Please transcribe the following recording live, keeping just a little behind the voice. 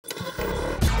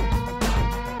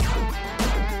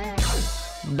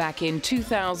Back in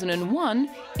 2001,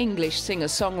 English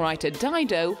singer-songwriter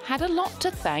Dido had a lot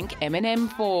to thank Eminem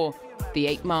for. The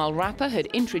 8 Mile rapper had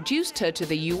introduced her to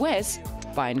the US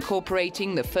by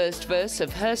incorporating the first verse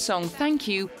of her song Thank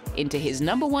You into his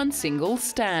 #1 single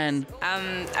Stan.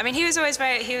 I mean, he was always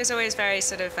very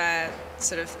sort of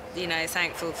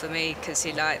thankful for me because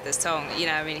he liked the song. You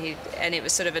know, I mean, it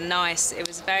was a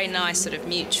very nice sort of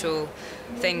mutual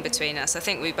thing between us. I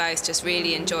think we both just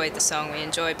really enjoyed the song. We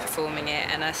enjoyed performing it,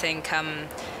 and I think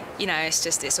you know,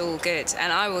 it's all good.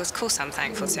 And of course I'm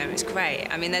thankful to him. It's great.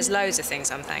 I mean, there's loads of things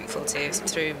I'm thankful to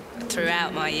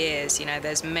throughout my years. You know,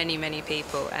 there's many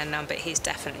people, but he's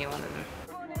definitely one of them.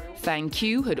 Thank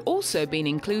You had also been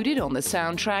included on the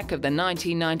soundtrack of the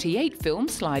 1998 film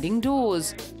Sliding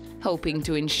Doors, helping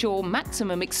to ensure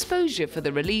maximum exposure for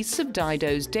the release of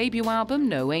Dido's debut album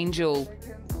No Angel.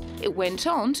 It went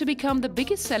on to become the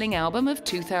biggest-selling album of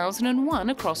 2001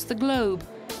 across the globe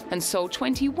and sold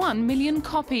 21 million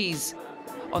copies.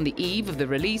 On the eve of the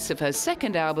release of her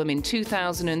second album in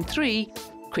 2003,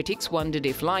 critics wondered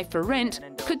if Life for Rent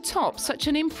could top such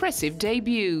an impressive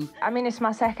debut. I mean, it's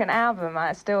my second album.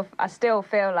 I still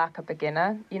feel like a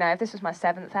beginner. You know, if this was my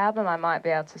 7th album, I might be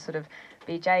able to sort of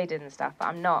be jaded and stuff, but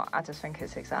I'm not. I just think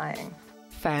it's exciting.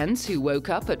 Fans who woke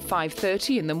up at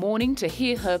 5:30 in the morning to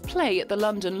hear her play at the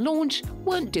London launch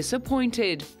weren't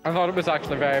disappointed. I thought it was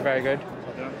actually very good.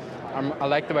 I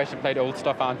liked the way she played old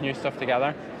stuff and new stuff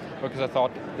together, because I thought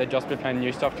they'd just be playing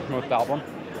new stuff to promote the album.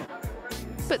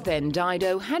 But then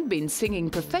Dido had been singing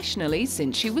professionally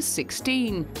since she was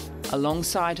 16,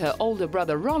 alongside her older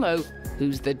brother Rollo,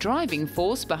 who's the driving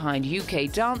force behind UK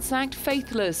dance act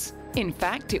Faithless. In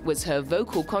fact, it was her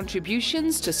vocal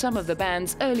contributions to some of the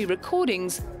band's early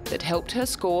recordings that helped her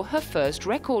score her first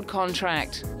record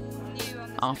contract.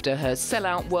 After her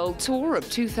sellout world tour of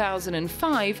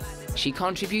 2005, she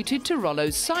contributed to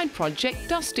Rollo's side project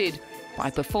Dusted by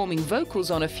performing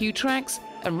vocals on a few tracks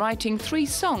and writing 3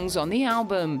 songs on the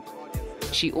album.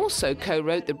 She also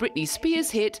co-wrote the Britney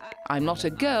Spears hit I'm Not a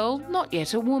Girl, Not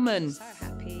Yet a Woman.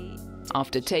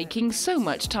 After taking so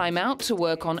much time out to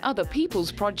work on other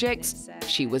people's projects,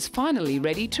 she was finally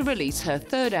ready to release her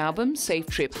 3rd album, Safe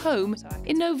Trip Home,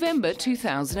 in November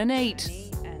 2008.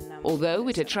 Although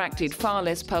it attracted far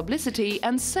less publicity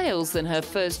and sales than her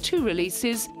first 2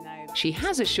 releases, she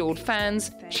has assured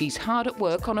fans she's hard at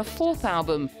work on a 4th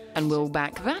album and will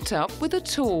back that up with a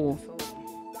tour.